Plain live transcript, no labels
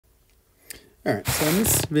Alright, so in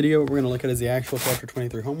this video, what we're going to look at is the actual Chapter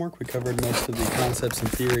 23 homework. We covered most of the concepts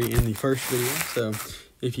and theory in the first video, so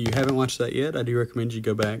if you haven't watched that yet, I do recommend you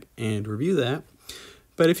go back and review that.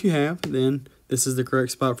 But if you have, then this is the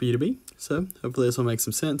correct spot for you to be. So hopefully this will make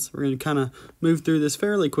some sense. We're going to kind of move through this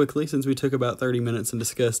fairly quickly since we took about 30 minutes and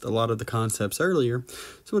discussed a lot of the concepts earlier.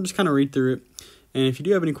 So we'll just kind of read through it. And if you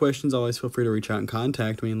do have any questions, always feel free to reach out and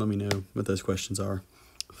contact me and let me know what those questions are.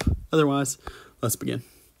 Otherwise, let's begin.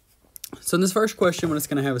 So in this first question, what it's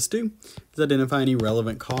going to have us do is identify any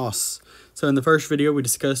relevant costs. So in the first video, we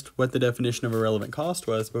discussed what the definition of a relevant cost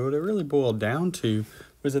was, but what it really boiled down to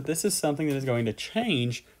was that this is something that is going to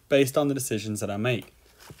change based on the decisions that I make.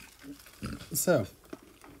 So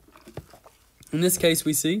in this case,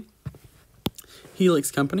 we see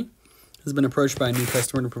Helix Company has been approached by a new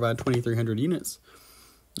customer to provide 2,300 units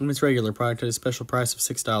of its regular product at a special price of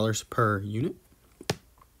 $6 per unit.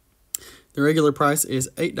 The regular price is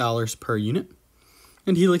 $8 per unit,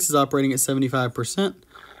 and Helix is operating at 75%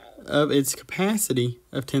 of its capacity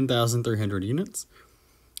of 10,300 units.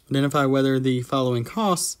 Identify whether the following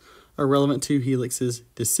costs are relevant to Helix's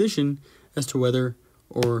decision as to whether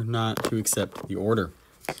or not to accept the order.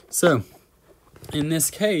 So, in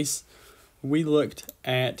this case, we looked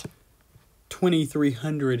at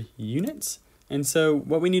 2,300 units, and so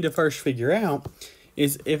what we need to first figure out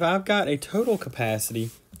is if I've got a total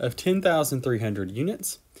capacity of 10,300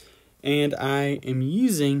 units, and I am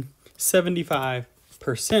using 75%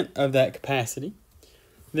 of that capacity,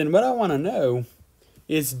 then what I want to know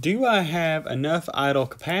is, do I have enough idle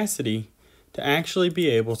capacity to actually be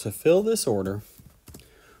able to fill this order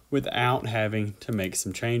without having to make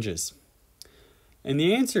some changes? And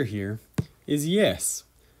the answer here is yes,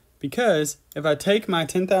 because if I take my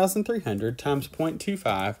 10,300 times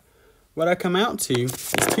 0.25, what I come out to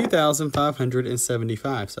is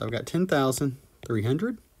 2,575. So I've got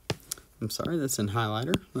 10,300. I'm sorry, that's in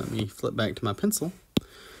highlighter. Let me flip back to my pencil.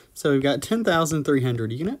 So we've got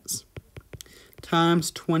 10,300 units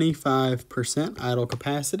times 25% idle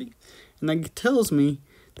capacity. And that tells me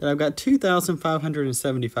that I've got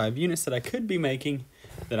 2,575 units that I could be making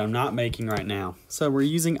that I'm not making right now. So we're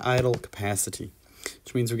using idle capacity,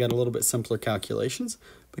 which means we got a little bit simpler calculations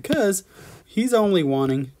because he's only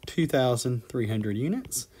wanting 2,300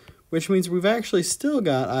 units, which means we've actually still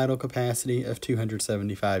got idle capacity of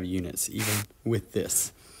 275 units, even with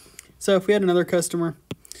this. So if we had another customer,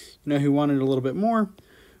 who wanted a little bit more,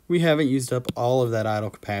 we haven't used up all of that idle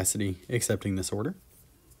capacity accepting this order.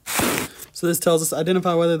 So this tells us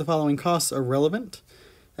identify whether the following costs are relevant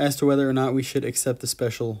as to whether or not we should accept the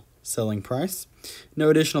special selling price. No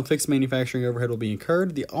additional fixed manufacturing overhead will be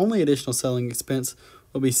incurred. The only additional selling expense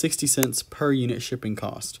will be 60 cents per unit shipping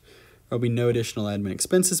cost. There will be no additional admin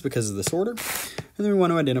expenses because of this order. And then we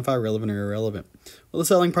want to identify relevant or irrelevant. Well, the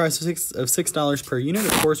selling price of $6 per unit,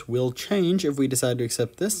 of course, will change if we decide to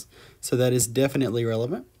accept this. So that is definitely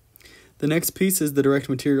relevant. The next piece is the direct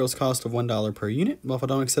materials cost of $1 per unit. Well, if I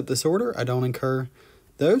don't accept this order, I don't incur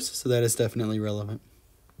those. So that is definitely relevant.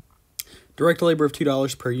 Direct labor of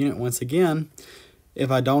 $2 per unit. Once again, if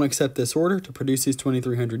I don't accept this order to produce these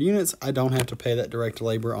 2,300 units, I don't have to pay that direct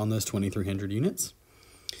labor on those 2,300 units.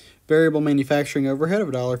 Variable manufacturing overhead of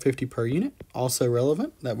 $1.50 per unit, also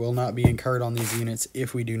relevant. That will not be incurred on these units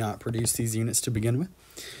if we do not produce these units to begin with.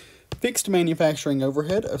 Fixed manufacturing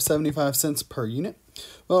overhead of 75 cents per unit.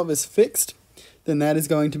 Well, if it's fixed, then that is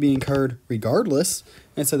going to be incurred regardless,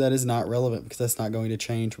 and so that is not relevant because that's not going to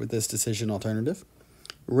change with this decision alternative.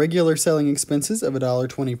 Regular selling expenses of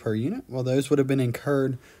 $1.20 per unit. Well, those would have been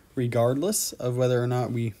incurred regardless of whether or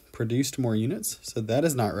not we produced more units, so that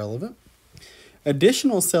is not relevant.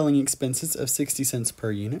 Additional selling expenses of 60 cents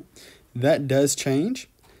per unit. That does change,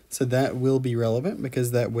 so that will be relevant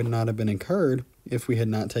because that would not have been incurred if we had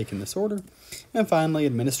not taken this order. And finally,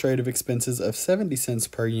 administrative expenses of 70 cents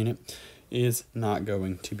per unit is not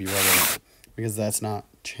going to be relevant because that's not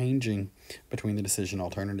changing between the decision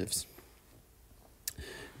alternatives.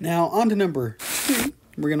 Now, on to number 2,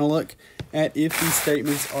 we're going to look at if these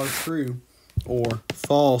statements are true or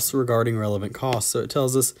false regarding relevant costs. So it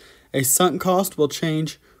tells us a sunk cost will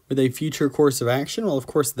change with a future course of action. Well, of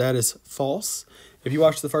course, that is false. If you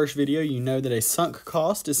watched the first video, you know that a sunk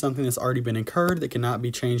cost is something that's already been incurred that cannot be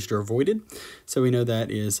changed or avoided. So we know that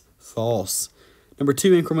is false. Number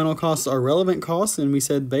 2, incremental costs are relevant costs, and we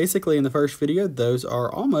said basically in the first video, those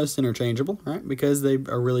are almost interchangeable, right? Because they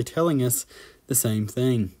are really telling us the same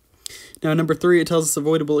thing. Now, number 3, it tells us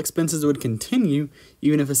avoidable expenses would continue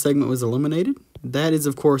even if a segment was eliminated. That is,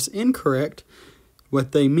 of course, incorrect.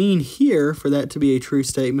 What they mean here for that to be a true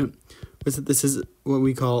statement was that this is what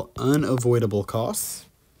we call unavoidable costs.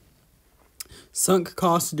 Sunk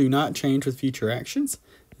costs do not change with future actions.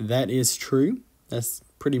 That is true. That's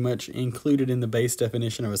pretty much included in the base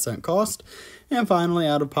definition of a sunk cost. And finally,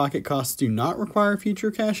 out-of-pocket costs do not require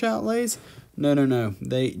future cash outlays. No.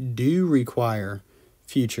 They do require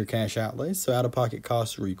future cash outlays. So out-of-pocket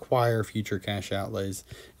costs require future cash outlays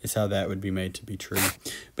is how that would be made to be true.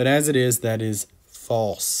 But as it is, that is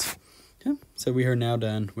false. Okay, so we are now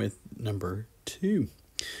done with number 2.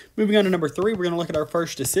 Moving on to number 3, we're going to look at our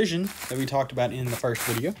first decision that we talked about in the first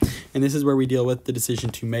video. And this is where we deal with the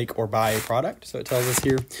decision to make or buy a product. So it tells us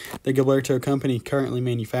here that Gilberto Company currently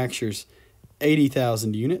manufactures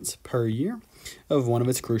 80,000 units per year of one of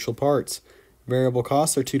its crucial parts. Variable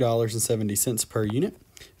costs are $2.70 per unit.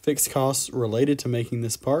 Fixed costs related to making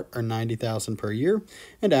this part are $90,000 per year,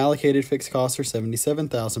 and allocated fixed costs are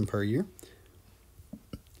 $77,000 per year.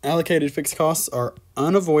 Allocated fixed costs are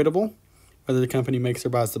unavoidable whether the company makes or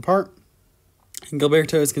buys the part. And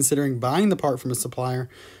Gilberto is considering buying the part from a supplier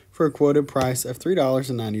for a quoted price of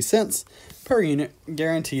 $3.90 per unit,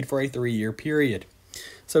 guaranteed for a 3-year period.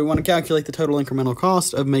 So we want to calculate the total incremental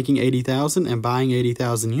cost of making 80,000 and buying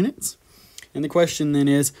 80,000 units. And the question then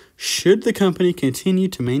is, should the company continue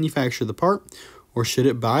to manufacture the part, or should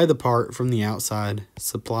it buy the part from the outside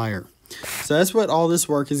supplier? So that's what all this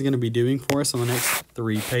work is going to be doing for us on the next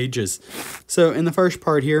 3 pages. So in the first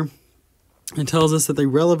part here, it tells us that the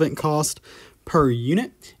relevant cost per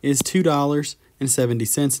unit is $2.70.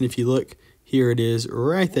 And if you look, here it is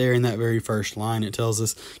right there in that very first line. It tells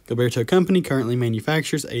us Gilberto Company currently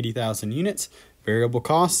manufactures 80,000 units. Variable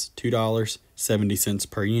costs, $2.70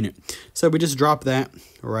 per unit. So we just drop that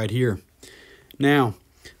right here. Now,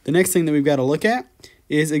 the next thing that we've got to look at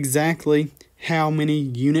is exactly how many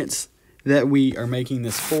units that we are making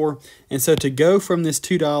this for. And so to go from this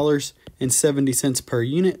 $2.70 per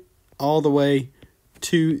unit all the way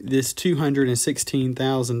to this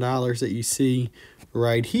 $216,000 that you see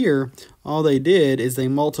right here, all they did is they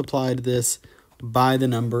multiplied this by the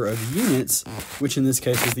number of units, which in this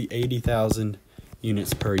case is the 80,000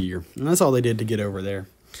 units per year. And that's all they did to get over there.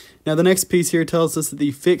 Now the next piece here tells us that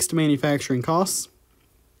the fixed manufacturing costs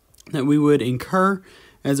that we would incur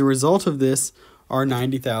as a result of this are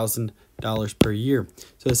 $90,000 per year.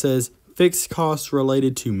 So it says fixed costs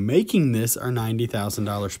related to making this are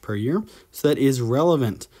 $90,000 per year. So that is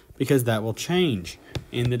relevant because that will change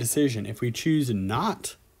in the decision. If we choose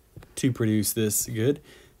not to produce this good,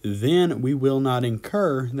 then we will not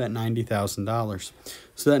incur that $90,000.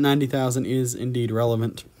 So that $90,000 is indeed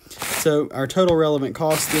relevant. So our total relevant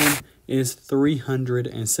cost then is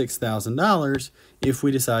 $306,000 if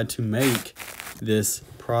we decide to make this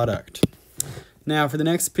product. Now for the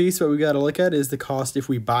next piece, what we got to look at is the cost if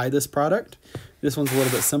we buy this product. This one's a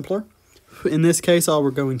little bit simpler. In this case, all we're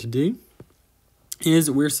going to do is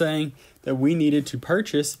we're saying that we needed to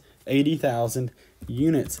purchase 80,000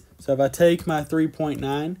 units. So if I take my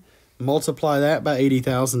 3.9, multiply that by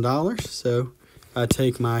 $80,000. So I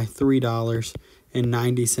take my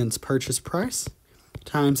 $3.90 purchase price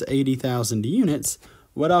times 80,000 units.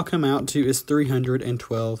 What I'll come out to is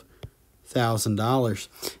 $312,000.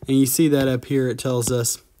 And you see that up here, it tells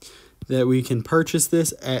us that we can purchase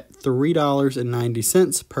this at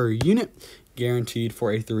 $3.90 per unit, guaranteed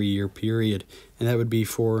for a 3-year period. And that would be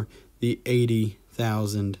for the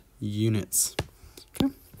 80,000 units.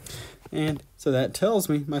 Okay. And so that tells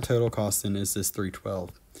me my total cost then is this $312,000.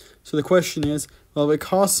 So the question is, well, if it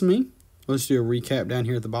costs me, let's do a recap down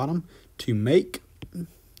here at the bottom, to make,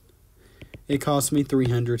 it cost me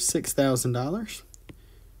 $306,000.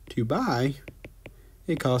 To buy,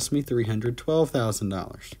 it cost me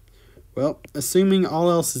 $312,000. Well, assuming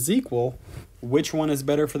all else is equal, which one is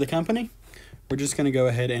better for the company? We're just going to go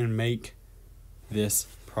ahead and make this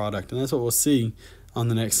product. And that's what we'll see on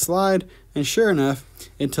the next slide. And sure enough,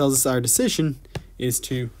 it tells us our decision is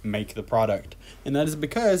to make the product. And that is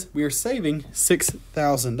because we are saving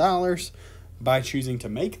 $6,000 by choosing to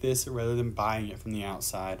make this rather than buying it from the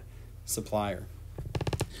outside supplier.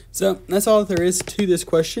 So that's all that there is to this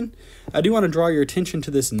question. I do want to draw your attention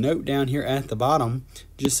to this note down here at the bottom,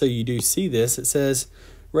 just so you do see this. It says,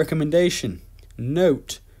 recommendation,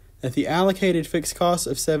 note that the allocated fixed costs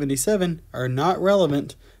of 77 are not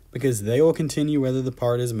relevant because they will continue whether the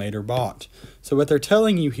part is made or bought. So what they're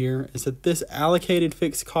telling you here is that this allocated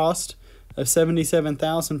fixed cost of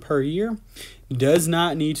 $77,000 per year does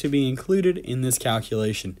not need to be included in this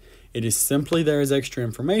calculation. It is simply there as extra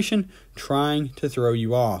information trying to throw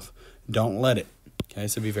you off. Don't let it. Okay,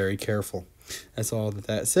 so be very careful. That's all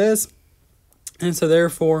that says. And so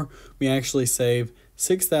therefore, we actually save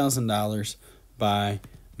 $6,000 by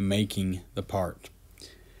making the part.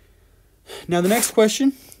 Now the next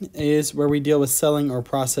question is where we deal with selling or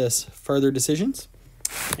process further decisions.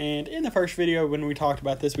 And in the first video when we talked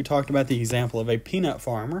about this, we talked about the example of a peanut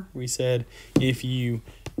farmer. We said if you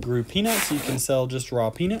grew peanuts, you can sell just raw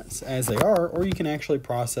peanuts as they are, or you can actually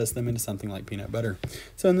process them into something like peanut butter.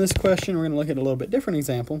 So in this question, we're going to look at a little bit different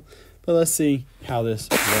example, but let's see how this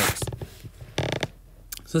works.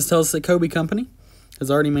 So this tells us that Kobe Company has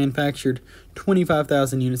already manufactured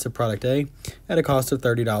 25,000 units of product A at a cost of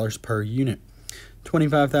 $30 per unit.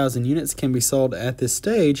 25,000 units can be sold at this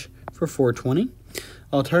stage for $420.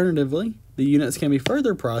 Alternatively, the units can be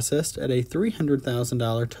further processed at a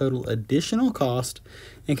 $300,000 total additional cost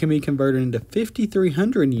and can be converted into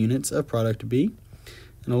 5,300 units of product B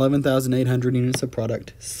and 11,800 units of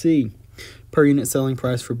product C. Per unit selling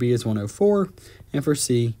price for B is $104 and for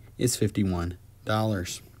C is $51.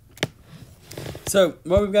 So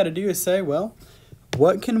what we've got to do is say, well,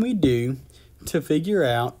 what can we do to figure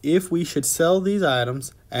out if we should sell these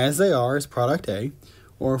items as they are as product A,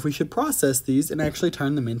 or if we should process these and actually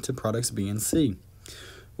turn them into products B and C?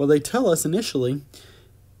 Well, they tell us initially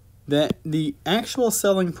that the actual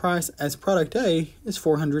selling price as product A is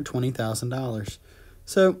 $420,000.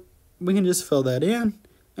 So we can just fill that in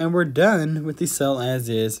and we're done with the sell as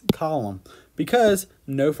is column because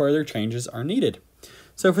no further changes are needed.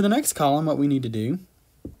 So for the next column, what we need to do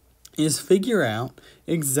is figure out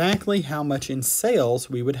exactly how much in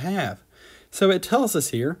sales we would have. So it tells us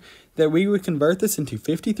here that we would convert this into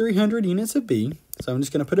 5,300 units of B. So I'm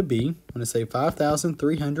just going to put a B. I'm going to say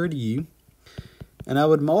 5,300 U. And I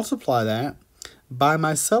would multiply that by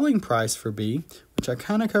my selling price for B, which I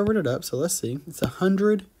kind of covered it up. So let's see. It's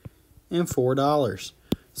 $104.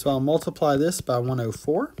 So I'll multiply this by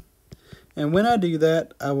 104. And when I do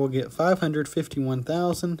that, I will get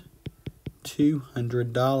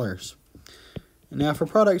 $551,200. And now for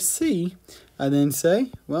product C, I then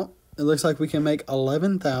say, well, it looks like we can make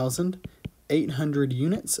 11,800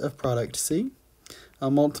 units of product C.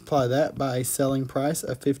 I'll multiply that by a selling price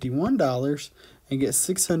of $51 and get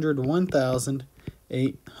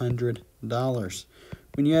 $601,800.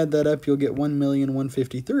 When you add that up, you'll get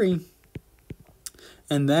 $1,153,000,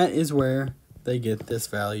 and that is where they get this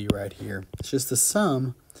value right here. It's just the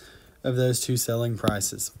sum of those two selling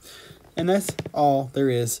prices. And that's all there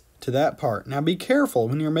is to that part. Now be careful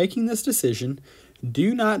when you're making this decision.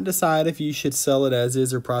 Do not decide if you should sell it as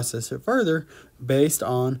is or process it further based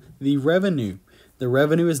on the revenue. The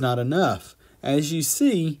revenue is not enough. As you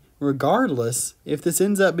see, regardless if this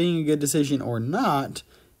ends up being a good decision or not,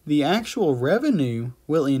 the actual revenue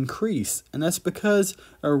will increase. And that's because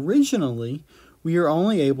originally we are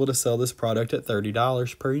only able to sell this product at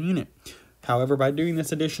 $30 per unit. However, by doing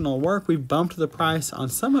this additional work, we've bumped the price on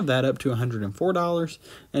some of that up to $104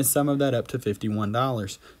 and some of that up to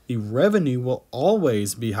 $51. The revenue will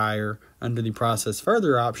always be higher under the process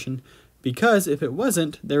further option because if it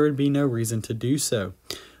wasn't, there would be no reason to do so.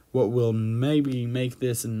 What will maybe make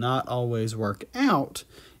this not always work out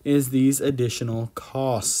is these additional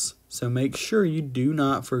costs. So make sure you do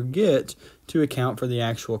not forget to account for the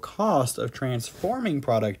actual cost of transforming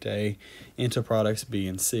product A into products B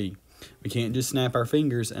and C. We can't just snap our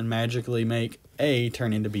fingers and magically make A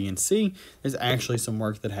turn into B and C. There's actually some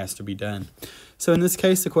work that has to be done. So in this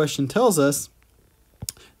case, the question tells us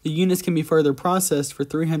the units can be further processed for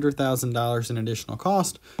 $300,000 in additional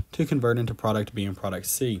cost to convert into product B and product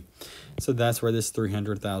C. So that's where this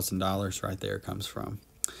 $300,000 right there comes from.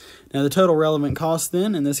 Now the total relevant cost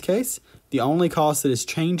then, in this case, the only cost that is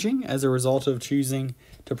changing as a result of choosing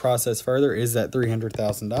to process further is that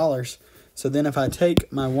 $300,000. So then if I take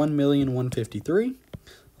my $1,153,000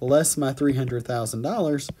 less my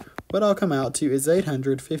 $300,000, what I'll come out to is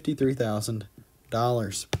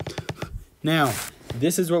 $853,000. Now,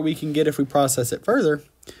 this is what we can get if we process it further,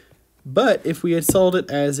 but if we had sold it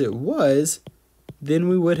as it was, then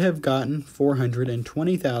we would have gotten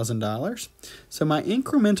 $420,000. So my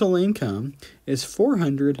incremental income is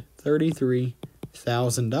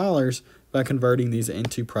 $433,000 by converting these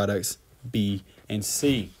into products B and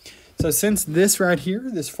C. So since this right here,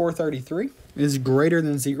 this 433 is greater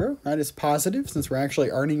than 0, right? It's positive since we're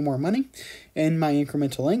actually earning more money and my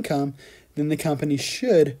incremental income, then the company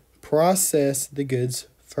should process the goods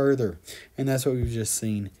further. And that's what we've just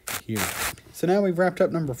seen here. So now we've wrapped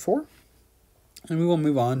up number 4. And we will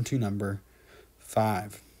move on to number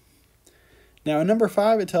 5. Now in number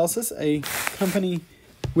 5, it tells us a company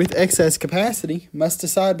with excess capacity must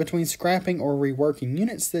decide between scrapping or reworking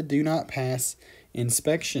units that do not pass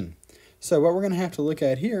inspection. So what we're going to have to look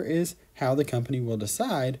at here is how the company will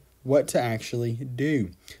decide what to actually do.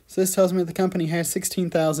 So this tells me that the company has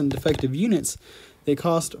 16,000 defective units. They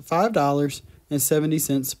cost $5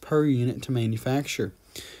 $2.70 per unit to manufacture.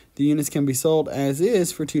 The units can be sold as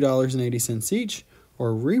is for $2.80 each,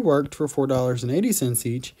 or reworked for $4.80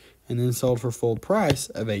 each, and then sold for full price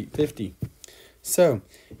of $8.50. So,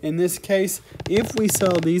 in this case, if we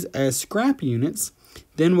sell these as scrap units,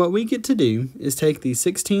 then what we get to do is take these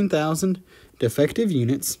 16,000 defective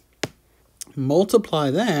units, multiply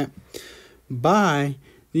that by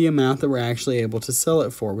the amount that we're actually able to sell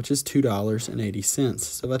it for, which is $2.80.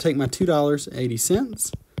 So if I take my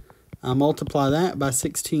 $2.80, I multiply that by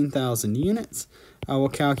 16,000 units, I will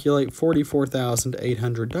calculate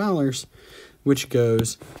 $44,800, which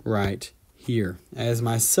goes right here as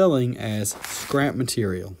my selling as scrap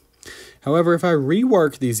material. However, if I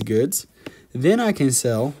rework these goods, then I can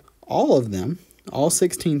sell all of them, all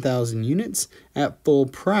 16,000 units, at full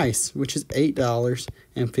price, which is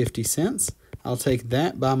 $8.50. I'll take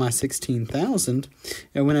that by my 16,000,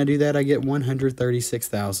 and when I do that, I get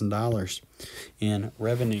 $136,000 in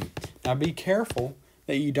revenue. Now, be careful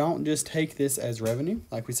that you don't just take this as revenue,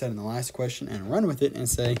 like we said in the last question, and run with it and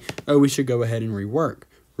say, oh, we should go ahead and rework.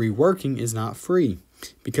 Reworking is not free.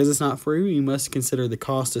 Because it's not free, we must consider the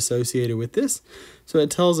cost associated with this. So it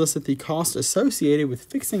tells us that the cost associated with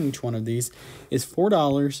fixing each one of these is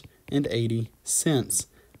 $4.80.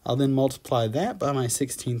 I'll then multiply that by my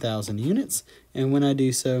 16,000 units, and when I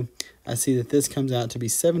do so, I see that this comes out to be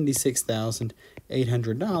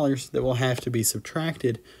 $76,800 that will have to be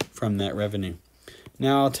subtracted from that revenue.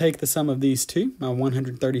 Now I'll take the sum of these two, my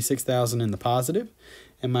 $136,000 in the positive,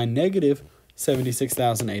 and my negative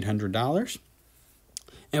 $76,800.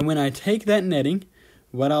 And when I take that netting,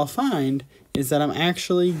 what I'll find is that I'm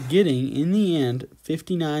actually getting, in the end,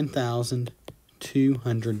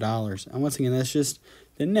 $59,200. And once again, that's just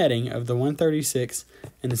the netting of the 136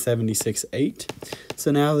 and the 76.8.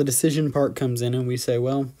 So now the decision part comes in and we say,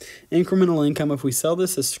 well, incremental income, if we sell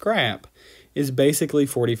this as scrap, is basically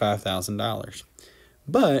 $45,000.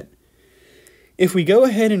 But if we go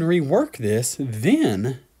ahead and rework this,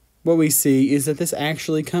 then what we see is that this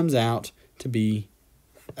actually comes out to be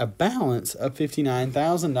a balance of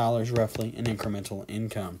 $59,000 roughly in incremental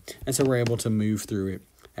income. And so we're able to move through it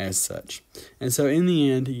as such. And so in the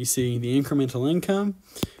end, you see the incremental income,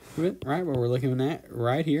 right, what we're looking at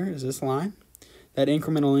right here is this line. That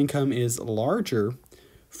incremental income is larger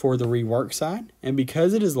for the rework side. And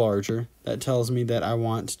because it is larger, that tells me that I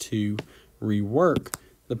want to rework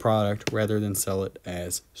the product rather than sell it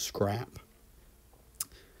as scrap.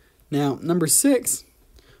 Now, number 6,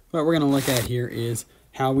 what we're going to look at here is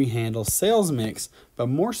how we handle sales mix, but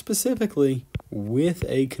more specifically with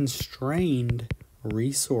a constrained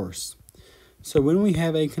resource. So when we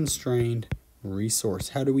have a constrained resource,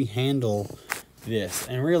 how do we handle this?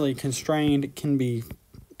 And really, constrained can be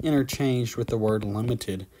interchanged with the word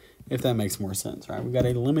limited, if that makes more sense, right? We've got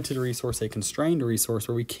a limited resource, a constrained resource,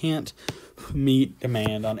 where we can't meet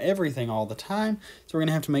demand on everything all the time. So we're going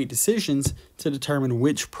to have to make decisions to determine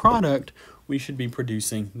which product we should be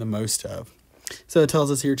producing the most of. So it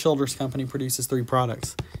tells us here Childress Company produces 3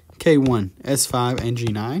 products, K1, S5, and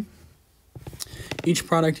G9. Each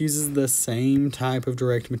product uses the same type of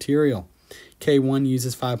direct material. K1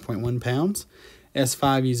 uses 5.1 pounds,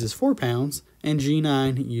 S5 uses 4 pounds, and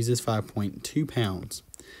G9 uses 5.2 pounds.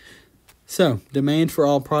 So, demand for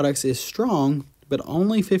all products is strong, but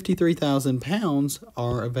only 53,000 pounds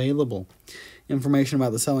are available. Information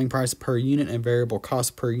about the selling price per unit and variable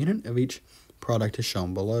cost per unit of each product is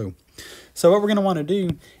shown below. So what we're going to want to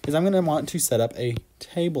do is I'm going to want to set up a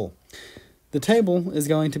table. The table is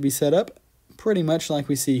going to be set up pretty much like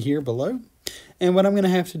we see here below. And what I'm going to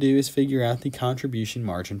have to do is figure out the contribution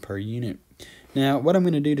margin per unit. Now, what I'm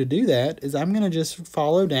going to do that is I'm going to just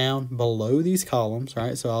follow down below these columns,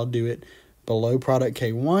 right? So I'll do it below product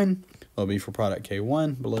K1 will be for product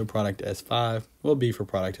K1, below product S5 will be for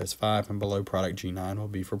product S5, and below product G9 will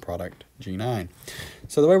be for product G9.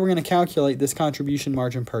 So the way we're going to calculate this contribution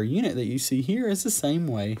margin per unit that you see here is the same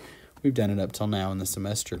way we've done it up till now in the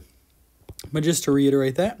semester. But just to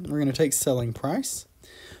reiterate that, we're going to take selling price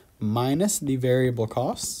minus the variable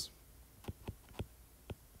costs,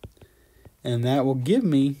 and that will give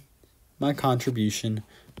me my contribution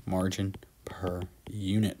margin per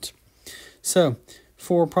unit. So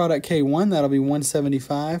for product K1, that'll be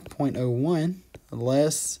 175.01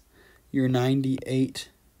 less your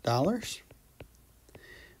 $98,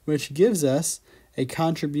 which gives us a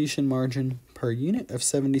contribution margin per unit of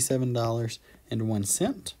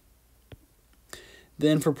 $77.01.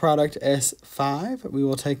 Then for product S5, we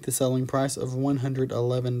will take the selling price of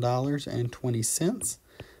 $111.20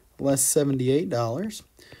 less $78,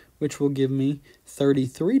 which will give me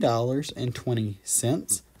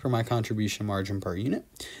 $33.20 for my contribution margin per unit.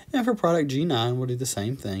 And for product G9, we'll do the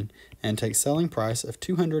same thing and take selling price of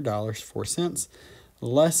 $200.04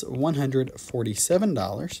 less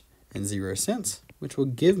 $147.00, which will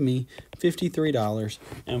give me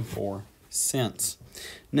 $53.04.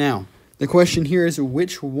 Now, the question here is,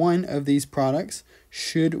 which one of these products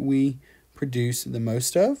should we produce the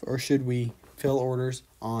most of, or should we fill orders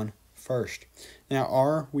on first? Now,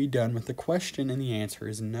 are we done with the question? And the answer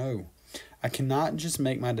is no. I cannot just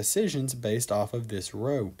make my decisions based off of this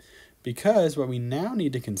row, because what we now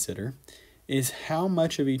need to consider is how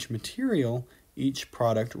much of each material each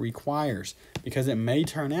product requires, because it may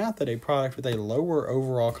turn out that a product with a lower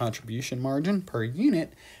overall contribution margin per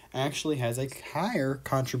unit actually has a higher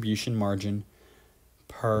contribution margin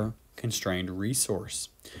per constrained resource,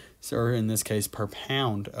 or in this case per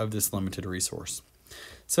pound of this limited resource.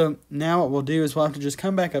 So now what we'll do is we'll have to just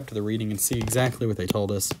come back up to the reading and see exactly what they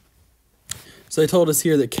told us. So they told us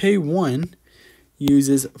here that K1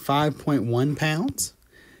 uses 5.1 pounds,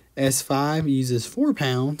 S5 uses 4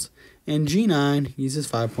 pounds, and G9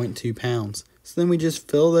 uses 5.2 pounds. So then we just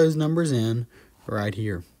fill those numbers in right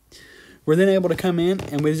here. We're then able to come in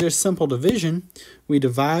and with just simple division, we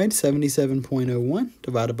divide 77.01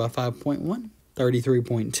 divided by 5.1,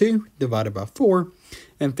 33.2 divided by 4,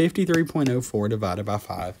 and 53.04 divided by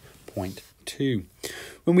 5.2.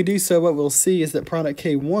 When we do so, what we'll see is that product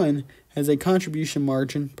K1 has a contribution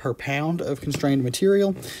margin per pound of constrained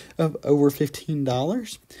material of over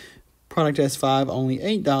 $15. Product S5 only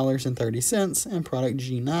 $8.30, and product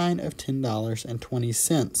G9 of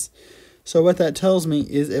 $10.20. So what that tells me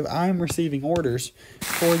is if I'm receiving orders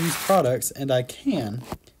for these products, and I can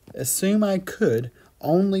assume I could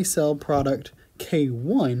only sell product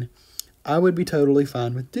K1, I would be totally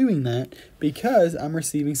fine with doing that because I'm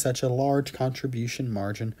receiving such a large contribution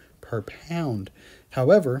margin per pound.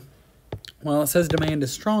 However, while it says demand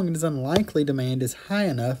is strong, it is unlikely demand is high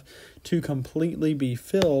enough to completely be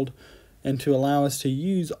filled and to allow us to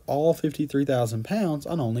use all 53,000 pounds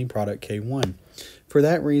on only product K1. For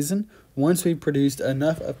that reason, once we've produced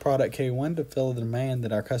enough of product K1 to fill the demand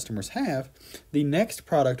that our customers have, the next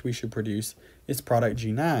product we should produce is product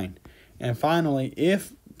G9. And finally,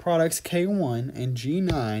 if products K1 and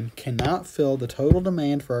G9 cannot fill the total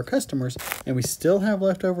demand for our customers and we still have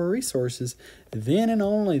leftover resources, then and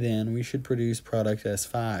only then we should produce product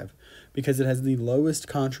S5 because it has the lowest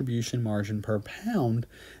contribution margin per pound,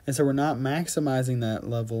 and so we're not maximizing that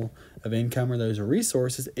level of income or those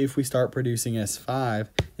resources if we start producing S5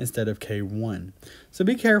 instead of K1. So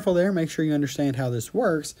be careful there, make sure you understand how this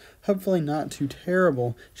works. Hopefully not too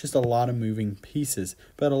terrible, just a lot of moving pieces.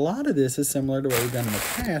 But a lot of this is similar to what we've done in the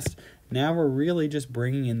past. Now we're really just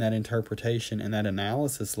bringing in that interpretation and that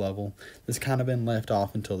analysis level that's kind of been left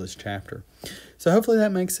off until this chapter. So hopefully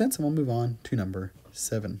that makes sense, and we'll move on to number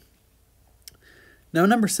 7. Now,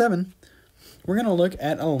 number 7, we're going to look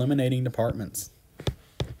at eliminating departments.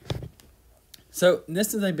 So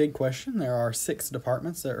this is a big question. There are 5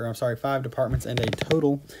 departments and a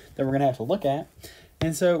total that we're going to have to look at.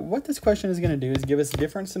 And so what this question is going to do is give us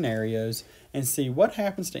different scenarios and see what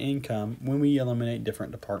happens to income when we eliminate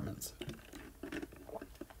different departments.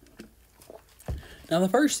 Now, the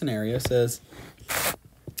first scenario says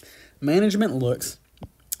management looks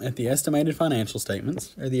at the estimated financial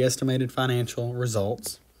statements or the estimated financial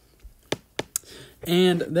results,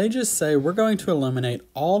 and they just say we're going to eliminate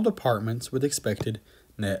all departments with expected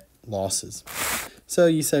net losses. So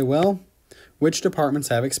you say, well, which departments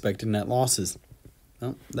have expected net losses?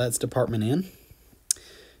 Well, that's Department N,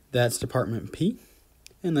 that's Department P,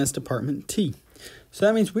 and that's Department T. So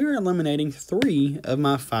that means we are eliminating 3 of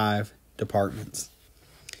my 5 departments.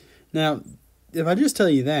 Now, if I just tell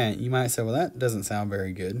you that, you might say, well, that doesn't sound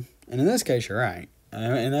very good. And in this case, you're right.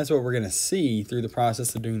 And that's what we're going to see through the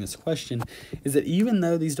process of doing this question, is that even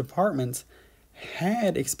though these departments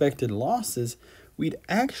had expected losses, we'd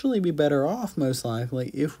actually be better off, most likely,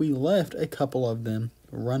 if we left a couple of them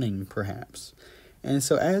running, perhaps. And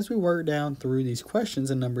so as we work down through these questions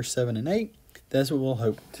in numbers 7 and 8, that's what we'll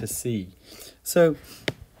hope to see. So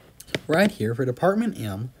right here for Department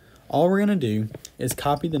M, all we're going to do is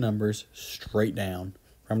copy the numbers straight down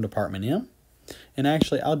from Department M. And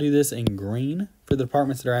actually, I'll do this in green for the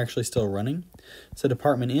departments that are actually still running. So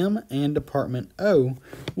Department M and Department O,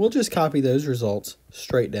 we'll just copy those results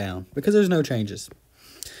straight down because there's no changes.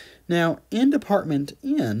 Now, in Department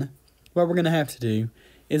N, what we're going to have to do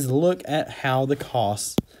is look at how the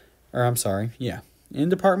costs, in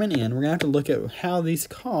Department N, we're going to have to look at how these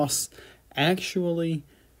costs actually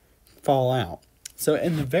fall out. So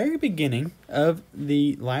in the very beginning of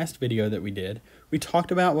the last video that we did, we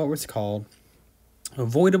talked about what was called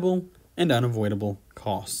avoidable and unavoidable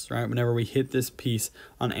costs, right? Whenever we hit this piece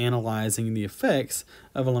on analyzing the effects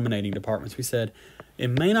of eliminating departments, we said it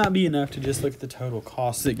may not be enough to just look at the total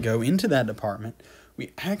costs that go into that department.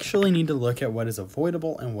 We actually need to look at what is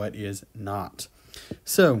avoidable and what is not.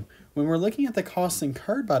 So when we're looking at the costs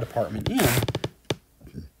incurred by Department N,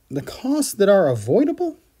 the costs that are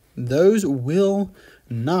avoidable, those will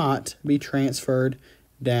not be transferred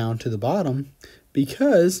down to the bottom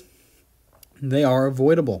because they are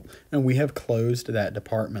avoidable and we have closed that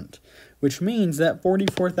department, which means that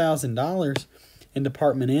 $44,000 in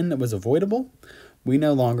Department N that was avoidable, we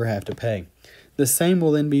no longer have to pay. The same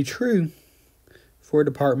will then be true for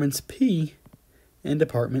Departments P and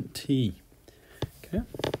Department T. Okay.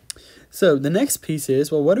 So the next piece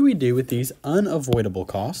is, well, what do we do with these unavoidable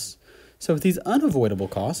costs? So with these unavoidable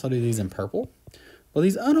costs, I'll do these in purple. Well,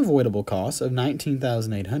 these unavoidable costs of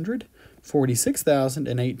 $19,800, $46,000,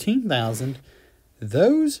 and $18,000,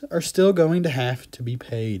 those are still going to have to be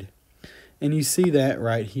paid. And you see that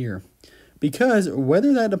right here. Because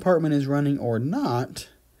whether that department is running or not,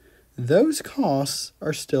 those costs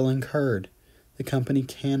are still incurred. The company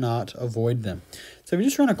cannot avoid them. So if we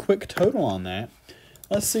just run a quick total on that,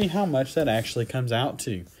 let's see how much that actually comes out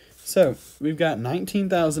to. So we've got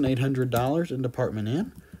 $19,800 in Department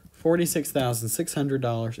N,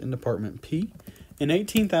 $46,600 in Department P, and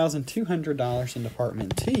 $18,200 in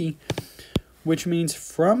Department T, which means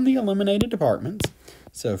from the eliminated departments,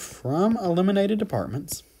 so from eliminated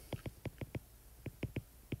departments,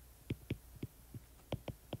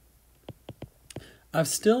 I've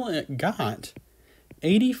still got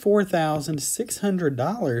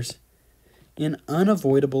 $84,600 in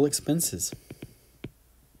unavoidable expenses,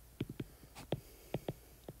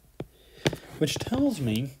 which tells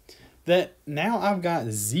me that now I've got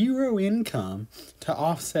zero income to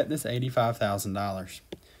offset this $85,000.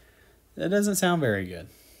 That doesn't sound very good.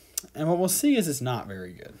 And what we'll see is it's not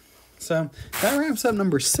very good. So that wraps up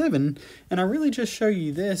number 7, and I really just show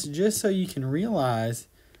you this just so you can realize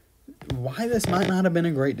why this might not have been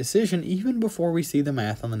a great decision even before we see the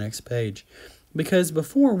math on the next page. Because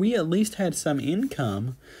before, we at least had some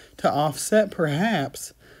income to offset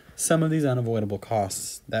perhaps some of these unavoidable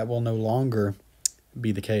costs. That will no longer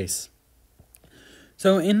be the case.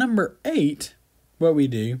 So in number 8, what we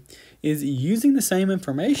do is using the same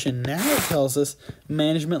information, now it tells us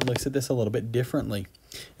management looks at this a little bit differently.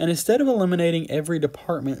 And instead of eliminating every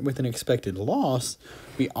department with an expected loss,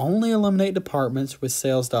 we only eliminate departments with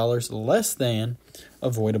sales dollars less than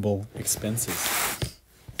avoidable expenses.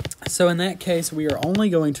 So in that case, we are only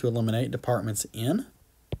going to eliminate departments N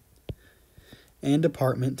and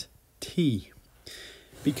Department T.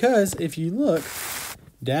 Because if you look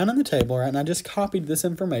down in the table, right, and I just copied this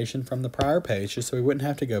information from the prior page just so we wouldn't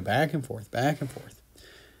have to go back and forth.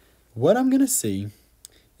 What I'm going to see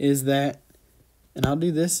is that, and I'll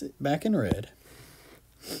do this back in red,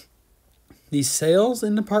 the sales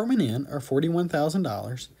in Department N are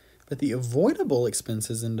 $41,000, but the avoidable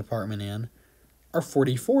expenses in Department N are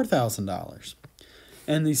 $44,000.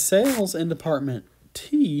 And the sales in Department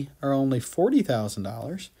T are only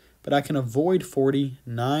 $40,000, but I can avoid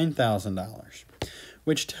 $49,000,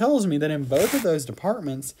 which tells me that in both of those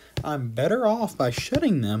departments, I'm better off by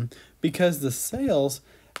shutting them because the sales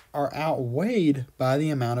are outweighed by the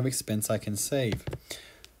amount of expense I can save.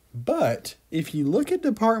 But if you look at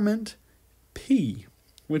Department P,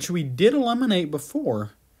 which we did eliminate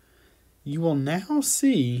before, you will now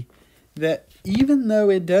see that even though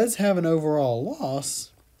it does have an overall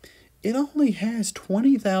loss, it only has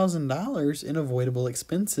 $20,000 in avoidable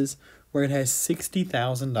expenses where it has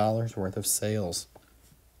 $60,000 worth of sales.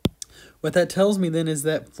 What that tells me then is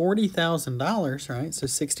that $40,000, right, so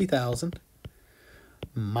 $60,000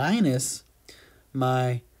 minus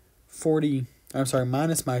my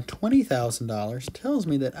 $20,000 tells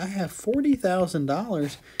me that I have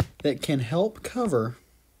 $40,000 that can help cover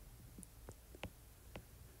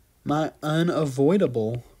my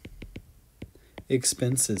unavoidable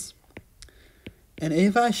expenses. And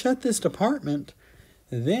if I shut this department,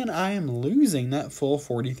 then I am losing that full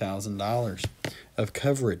 $40,000 of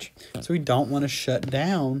coverage. So we don't want to shut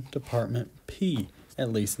down Department P,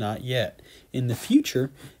 at least not yet. In the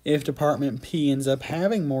future, if Department P ends up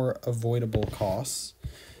having more avoidable costs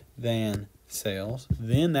than sales,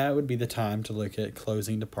 then that would be the time to look at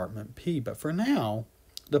closing Department P. But for now,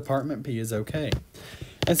 Department P is okay.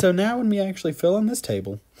 And so now when we actually fill in this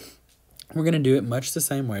table, we're going to do it much the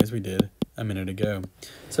same way as we did a minute ago.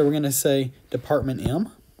 So we're going to say Department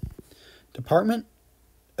M, Department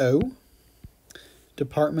O,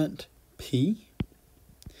 Department P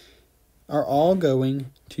are all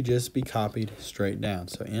going to just be copied straight down.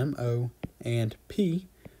 So M, O, and P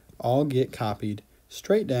all get copied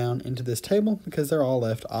straight down into this table because they're all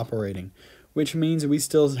left operating, which means we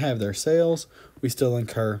still have their sales, we still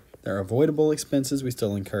incur their avoidable expenses, we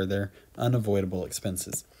still incur their unavoidable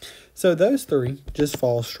expenses. So those three just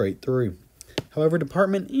fall straight through. However,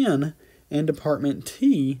 Department N and Department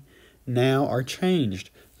T now are changed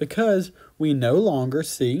because we no longer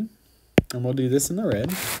see, and we'll do this in the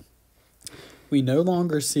red, we no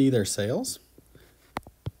longer see their sales.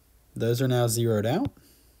 Those are now zeroed out.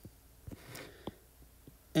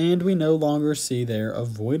 And we no longer see their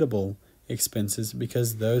avoidable expenses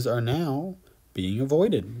because those are now being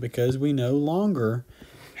avoided because we no longer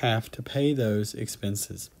have to pay those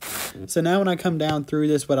expenses. So now when I come down through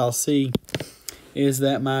this, what I'll see is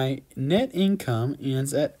that my net income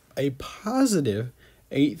ends at a positive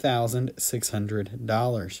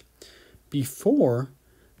 $8,600 before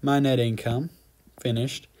my net income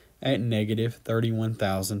finished at negative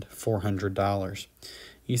 $31,400.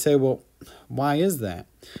 You say, well, why is that?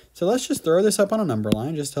 So let's just throw this up on a number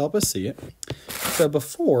line just to help us see it. So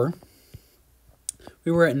before,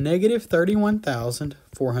 we were at negative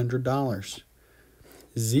 $31,400.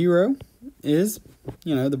 0 is,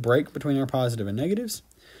 the break between our positive and negatives.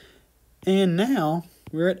 And now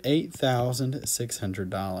we're at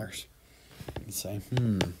 $8,600. You say,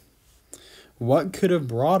 what could have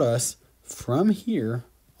brought us from here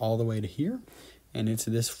all the way to here? And it's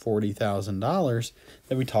this $40,000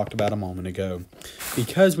 that we talked about a moment ago.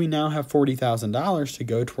 Because we now have $40,000 to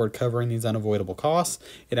go toward covering these unavoidable costs,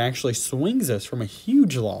 it actually swings us from a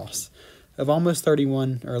huge loss of almost a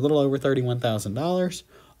little over $31,000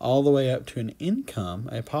 all the way up to an income,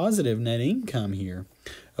 a positive net income here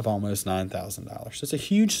of almost $9,000. So it's a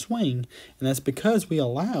huge swing, and that's because we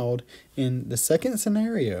allowed in the second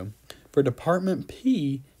scenario for Department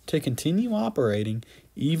P to continue operating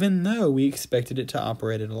even though we expected it to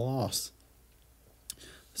operate at a loss.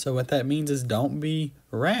 So what that means is don't be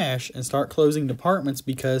rash and start closing departments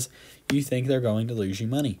because you think they're going to lose you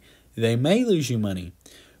money. They may lose you money,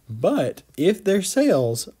 but if their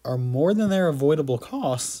sales are more than their avoidable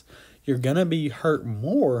costs, you're going to be hurt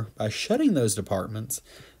more by shutting those departments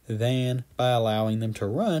than by allowing them to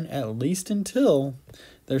run at least until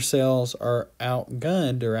their sales are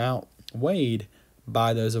outgunned or outweighed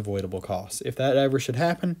by those avoidable costs. If that ever should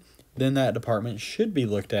happen, then that department should be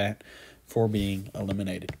looked at for being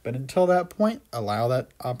eliminated. But until that point, allow that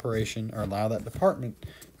operation or allow that department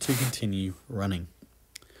to continue running.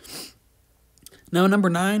 Now, number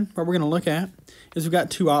 9, what we're going to look at is we've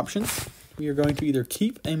got two options. We are going to either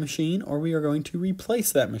keep a machine or we are going to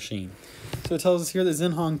replace that machine. So it tells us here that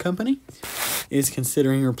Xinhong Company is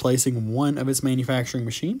considering replacing one of its manufacturing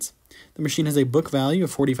machines. The machine has a book value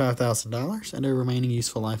of $45,000 and a remaining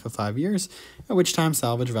useful life of 5 years, at which time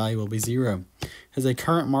salvage value will be 0. Has a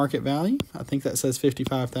current market value, I think that says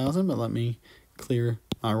 $55,000, but let me clear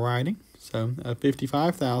my writing. So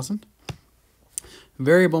 $55,000.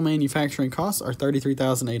 Variable manufacturing costs are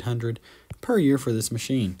 $33,800 per year for this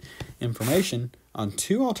machine. Information on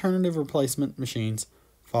 2 alternative replacement machines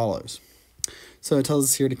follows. So it tells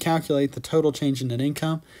us here to calculate the total change in net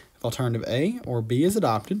income if alternative A or B is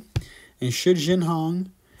adopted, and should Xinhong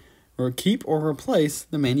keep or replace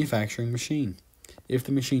the manufacturing machine. If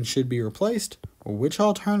the machine should be replaced, or which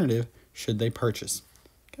alternative should they purchase?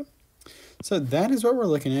 Okay. So that is what we're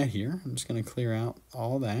looking at here. I'm just going to clear out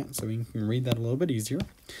all that so we can read that a little bit easier.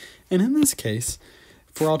 And in this case,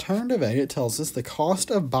 for alternative A, it tells us the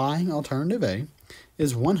cost of buying alternative A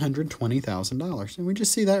is $120,000. And we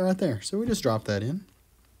just see that right there. So we just drop that in.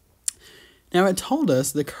 Now it told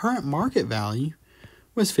us the current market value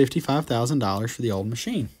was $55,000 for the old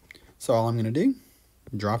machine. So all I'm going to do,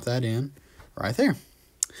 drop that in right there.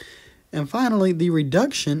 And finally, the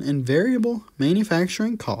reduction in variable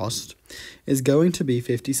manufacturing cost is going to be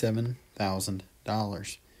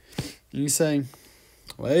 $57,000. You say,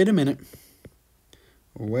 wait a minute.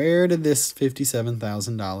 Where did this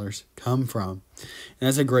 $57,000 come from? And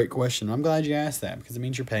that's a great question. I'm glad you asked that because it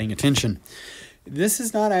means you're paying attention. This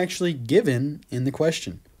is not actually given in the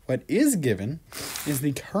question. What is given is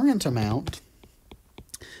the current amount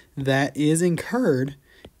that is incurred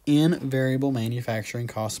in variable manufacturing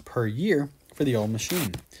costs per year for the old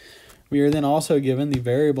machine. We are then also given the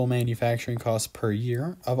variable manufacturing costs per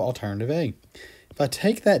year of alternative A. If I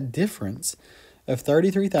take that difference of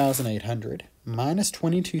 $33,800 minus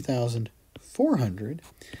 $22,400,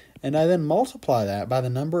 and I then multiply that by the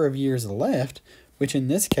number of years left, which in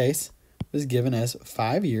this case was given as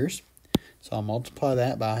 5 years, so I'll multiply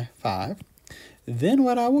that by 5, then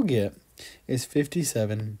what I will get is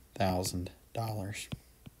 $57,000.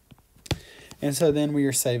 And so then we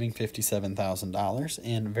are saving $57,000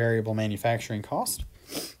 in variable manufacturing cost.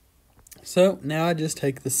 So now I just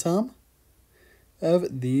take the sum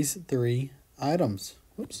of these three items.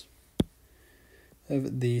 Whoops.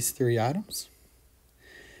 Of these three items.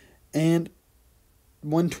 And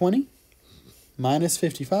 120 minus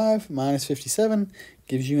 55 minus 57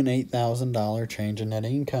 gives you an $8,000 change in net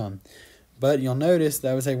income. But you'll notice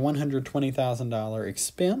that was a $120,000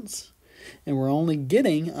 expense, and we're only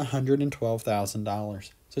getting $112,000.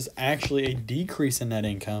 So it's actually a decrease in net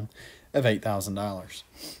income of $8,000.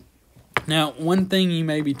 Now, one thing you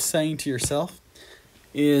may be saying to yourself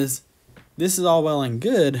is, this is all well and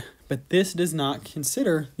good, but this does not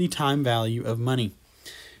consider the time value of money.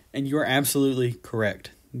 And you are absolutely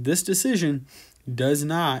correct. This decision does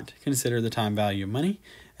not consider the time value of money,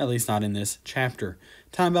 at least not in this chapter.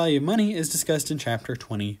 Time value of money is discussed in chapter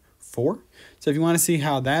 24. So if you want to see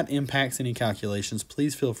how that impacts any calculations,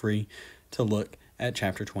 please feel free to look at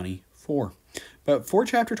chapter 24. But for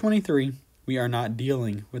chapter 23, we are not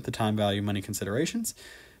dealing with the time value of money considerations.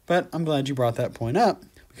 But I'm glad you brought that point up,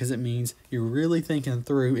 because it means you're really thinking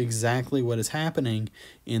through exactly what is happening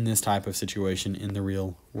in this type of situation in the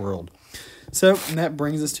real world. So that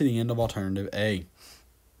brings us to the end of alternative A.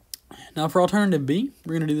 Now for alternative B,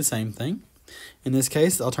 we're going to do the same thing. In this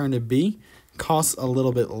case, alternative B costs a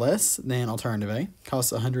little bit less than alternative A,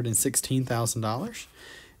 costs $116,000.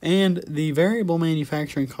 And the variable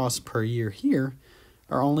manufacturing costs per year here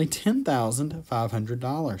are only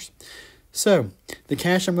 $10,500. So the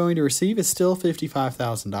cash I'm going to receive is still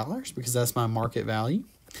 $55,000 because that's my market value.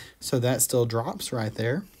 So that still drops right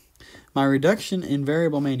there. My reduction in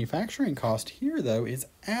variable manufacturing cost here, though, is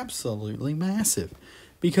absolutely massive.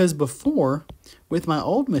 Because before, with my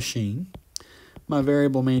old machine, my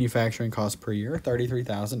variable manufacturing cost per year,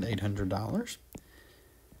 $33,800.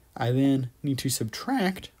 I then need to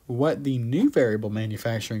subtract what the new variable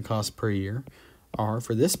manufacturing costs per year are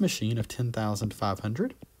for this machine of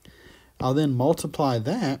 $10,500. I'll then multiply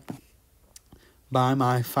that by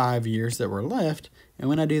my 5 years that were left, and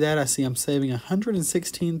when I do that, I see I'm saving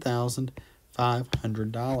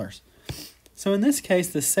 $116,500. So in this case,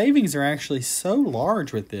 the savings are actually so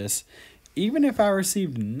large with this, even if I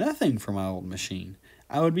received nothing from my old machine,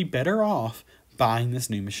 I would be better off buying this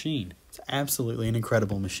new machine. It's absolutely an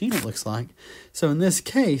incredible machine, it looks like. So in this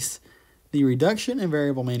case, the reduction in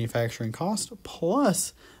variable manufacturing cost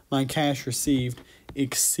plus my cash received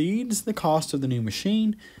exceeds the cost of the new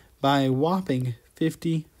machine by a whopping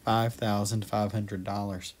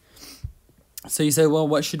 $55,500. So you say, well,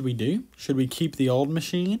 what should we do? Should we keep the old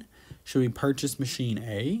machine? Should we purchase machine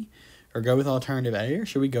A? Or go with alternative A? Or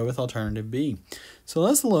should we go with alternative B? So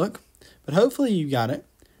let's look, but hopefully you got it.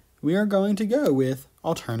 We are going to go with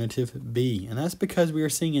alternative B. And that's because we are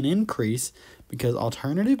seeing an increase because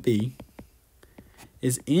alternative B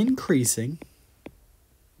is increasing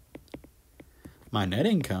my net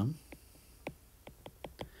income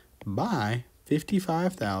by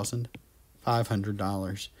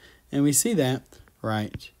 $55,500. And we see that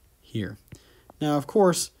right here. Now, of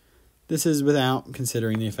course, this is without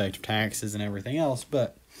considering the effect of taxes and everything else,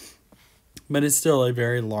 but it's still a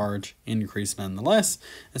very large increase nonetheless.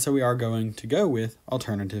 And so we are going to go with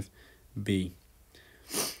alternative B.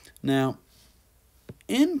 Now,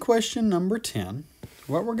 in question number 10,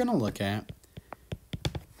 what we're going to look at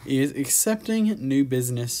is accepting new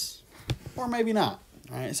business, or maybe not.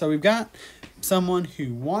 All right, so we've got someone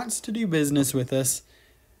who wants to do business with us,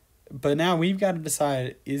 but now we've got to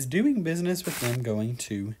decide, is doing business with them going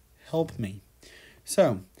to help me?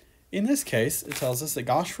 So, in this case, it tells us that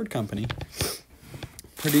Gosford Company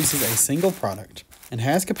produces a single product and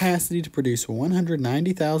has capacity to produce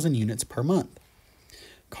 190,000 units per month.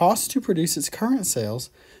 Costs to produce its current sales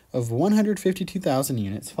of 152,000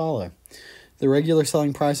 units follow. The regular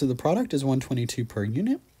selling price of the product is $122 per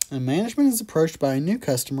unit, and management is approached by a new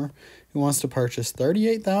customer who wants to purchase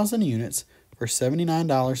 38,000 units for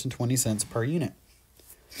 $79.20 per unit.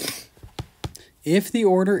 If the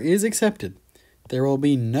order is accepted, there will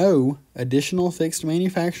be no additional fixed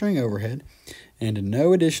manufacturing overhead and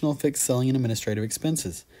no additional fixed selling and administrative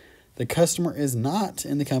expenses. The customer is not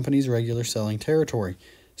in the company's regular selling territory,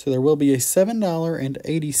 so there will be a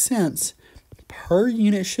 $7.80 per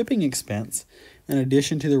unit shipping expense in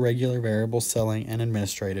addition to the regular variable selling and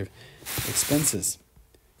administrative expenses.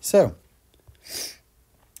 So,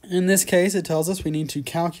 in this case, it tells us we need to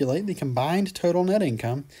calculate the combined total net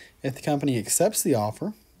income if the company accepts the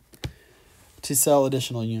offer to sell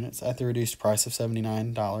additional units at the reduced price of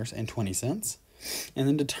 $79.20, and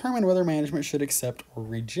then determine whether management should accept or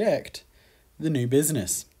reject the new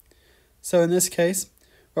business. So in this case,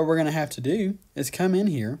 what we're going to have to do is come in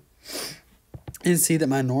here and see that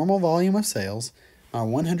my normal volume of sales, my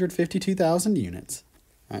 152,000 units,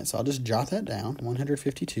 All right, so I'll just jot that down,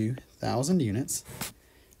 152,000 units.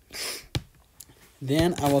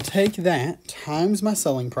 Then I will take that times my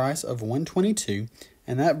selling price of 122,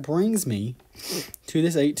 and that brings me to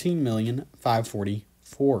this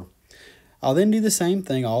 18,544,000. I'll then do the same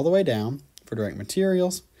thing all the way down for direct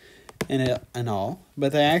materials and all,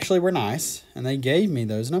 but they actually were nice, and they gave me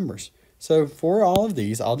those numbers. So for all of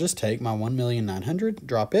these, I'll just take my 1,900,000,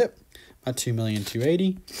 drop it, my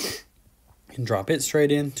 2,280,000, and drop it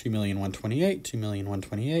straight in, 2,128,000,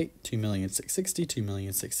 2,128,000, 2,660,000,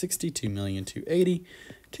 2,660,000, 2,280,000,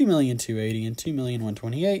 2,280,000, and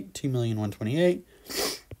 2,128,000, 2,128,000.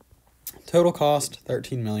 Total cost,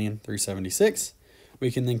 13,376,000.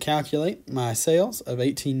 We can then calculate my sales of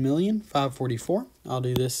 18,544,000. I'll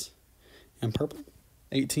do this in purple.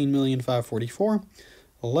 18,544,000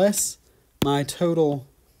 less my total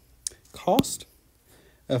cost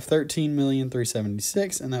of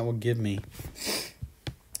 13,376,000, and that will give me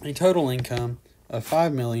a total income of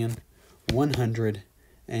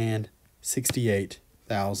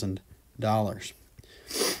 $5,168,000.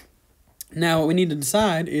 Now, what we need to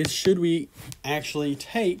decide is, should we actually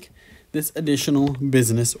take this additional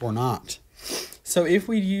business or not? So if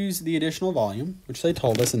we use the additional volume, which they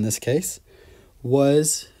told us in this case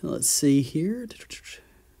was, let's see here,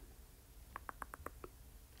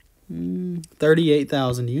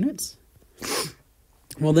 38,000 units.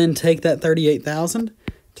 We'll then take that 38,000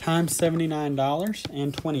 times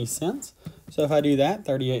 $79.20. So if I do that,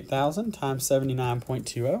 38,000 times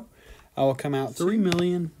 79.20, I will come out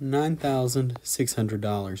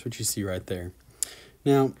 $3,009,600, which you see right there.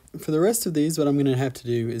 Now, for the rest of these, what I'm going to have to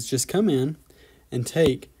do is just come in and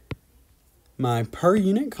take my per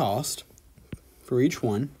unit cost for each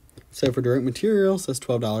one. So for direct materials, that's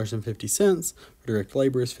 $12.50. For direct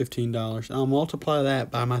labor is $15. And I'll multiply that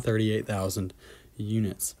by my 38,000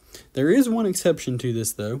 units. There is one exception to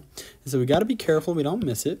this, though, so we got to be careful we don't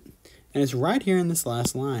miss it. And it's right here in this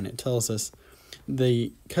last line. It tells us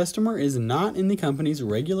the customer is not in the company's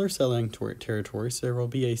regular selling territory, so there will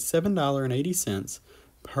be a $7.80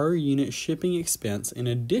 per unit shipping expense in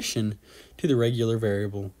addition to the regular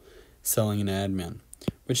variable selling and admin,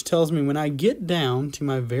 which tells me when I get down to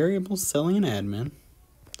my variable selling and admin,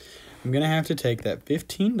 I'm going to have to take that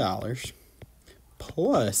 $15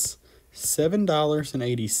 plus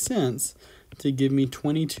 $7.80 to give me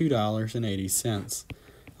 $22.80.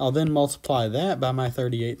 I'll then multiply that by my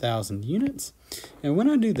 38,000 units, and when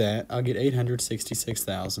I do that, I'll get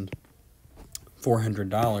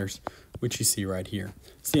 $866,400, which you see right here.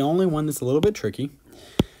 It's the only one that's a little bit tricky.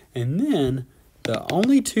 And then the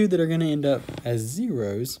only two that are going to end up as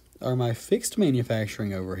zeros are my fixed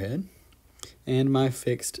manufacturing overhead and my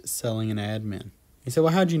fixed selling and admin. You say,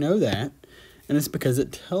 well, how'd you know that? And it's because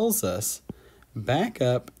it tells us back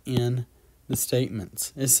up in the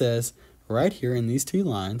statements. It says right here in these two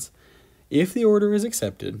lines, if the order is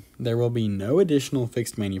accepted, there will be no additional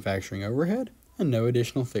fixed manufacturing overhead and no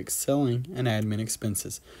additional fixed selling and admin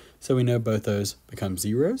expenses. So we know both those become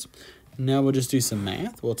zeros. Now we'll just do some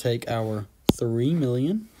math. We'll take our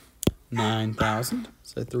 3,009,000,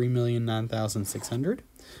 so 3,009,600,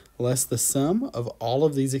 less the sum of all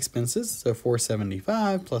of these expenses, so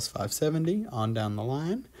 475 plus 570 on down the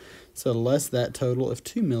line, so less that total of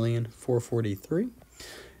 2,443,000.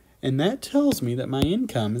 And that tells me that my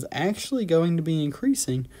income is actually going to be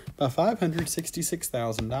increasing by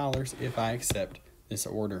 $566,000 if I accept this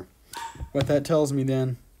order. What that tells me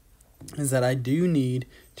then is that I do need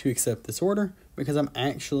to accept this order because I'm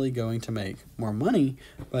actually going to make more money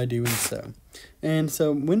by doing so. And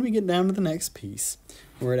so when we get down to the next piece,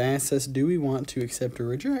 where it asks us, do we want to accept or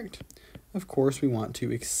reject? Of course, we want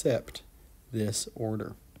to accept this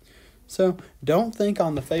order. So don't think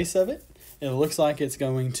on the face of it, it looks like it's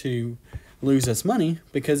going to lose us money,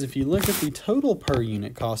 because if you look at the total per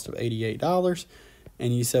unit cost of $88,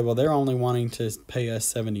 and you said, well, they're only wanting to pay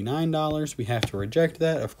us $79, we have to reject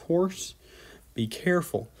that, of course. Be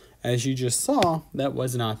careful. As you just saw, that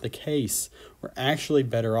was not the case. We're actually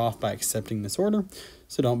better off by accepting this order,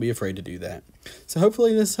 so don't be afraid to do that. So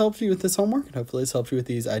hopefully this helps you with this homework, and hopefully this helps you with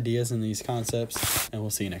these ideas and these concepts, and we'll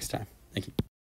see you next time. Thank you.